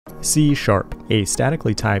C#, a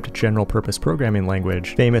statically typed general-purpose programming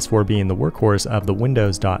language famous for being the workhorse of the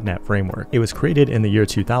Windows.NET framework. It was created in the year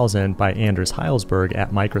 2000 by Anders Heilsberg at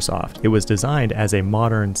Microsoft. It was designed as a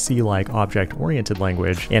modern C-like object-oriented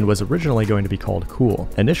language and was originally going to be called Cool.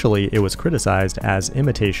 Initially, it was criticized as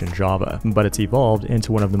imitation Java, but it's evolved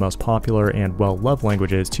into one of the most popular and well-loved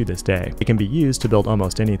languages to this day. It can be used to build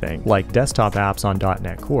almost anything, like desktop apps on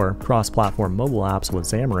 .NET Core, cross-platform mobile apps with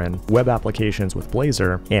XAMARIN, web applications with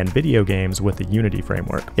Blazor, and video games with the Unity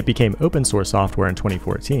framework. It became open source software in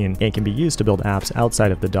 2014 and can be used to build apps outside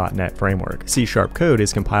of the .NET framework. C# code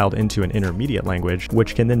is compiled into an intermediate language,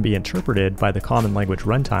 which can then be interpreted by the Common Language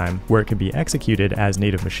Runtime, where it can be executed as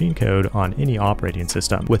native machine code on any operating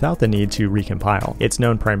system, without the need to recompile. It's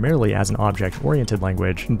known primarily as an object-oriented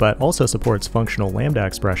language, but also supports functional lambda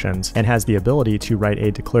expressions and has the ability to write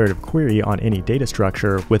a declarative query on any data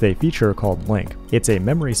structure with a feature called link. It's a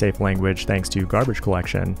memory-safe language thanks to garbage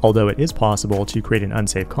collection, although it is possible to create an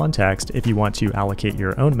unsafe context if you want to allocate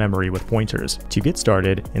your own memory with pointers. To get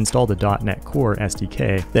started, install the .NET Core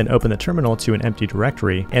SDK, then open the terminal to an empty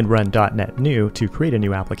directory and run .NET New to create a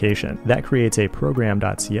new application. That creates a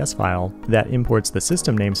program.cs file that imports the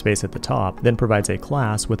system namespace at the top, then provides a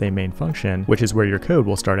class with a main function, which is where your code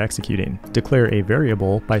will start executing. Declare a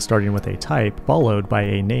variable by starting with a type, followed by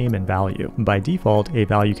a name and value. By default, a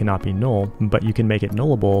value cannot be null, but you can make it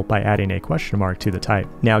nullable by adding a question mark to the type.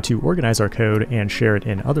 Now, to organize our code and share it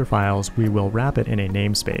in other files, we will wrap it in a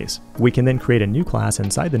namespace. We can then create a new class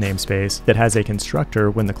inside the namespace that has a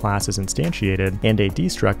constructor when the class is instantiated and a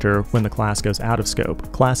destructor when the class goes out of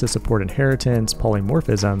scope. Classes support inheritance,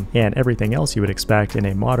 polymorphism, and everything else you would expect in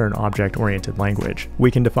a modern object-oriented language.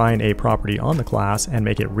 We can define a property on the class and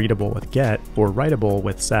make it readable with get or writable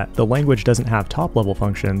with set. The language doesn't have top-level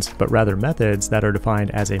functions, but rather methods that are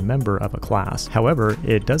defined as a member of a class. However,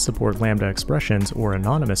 it does support lambda expressions or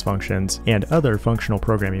anonymous functions and other functional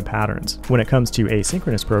programming patterns. When it comes to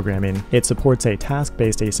asynchronous programming, it supports a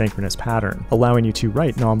task-based asynchronous pattern, allowing you to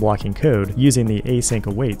write non-blocking code using the async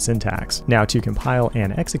await syntax. Now, to compile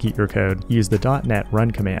and execute your code, use the .NET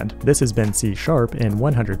run command. This has been C# in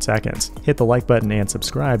 100 seconds. Hit the like button and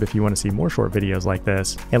subscribe if you want to see more short videos like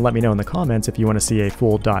this, and let me know in the comments if you want to see a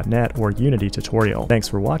full .NET or Unity tutorial. Thanks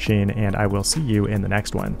for watching, and I will see you in the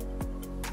next one.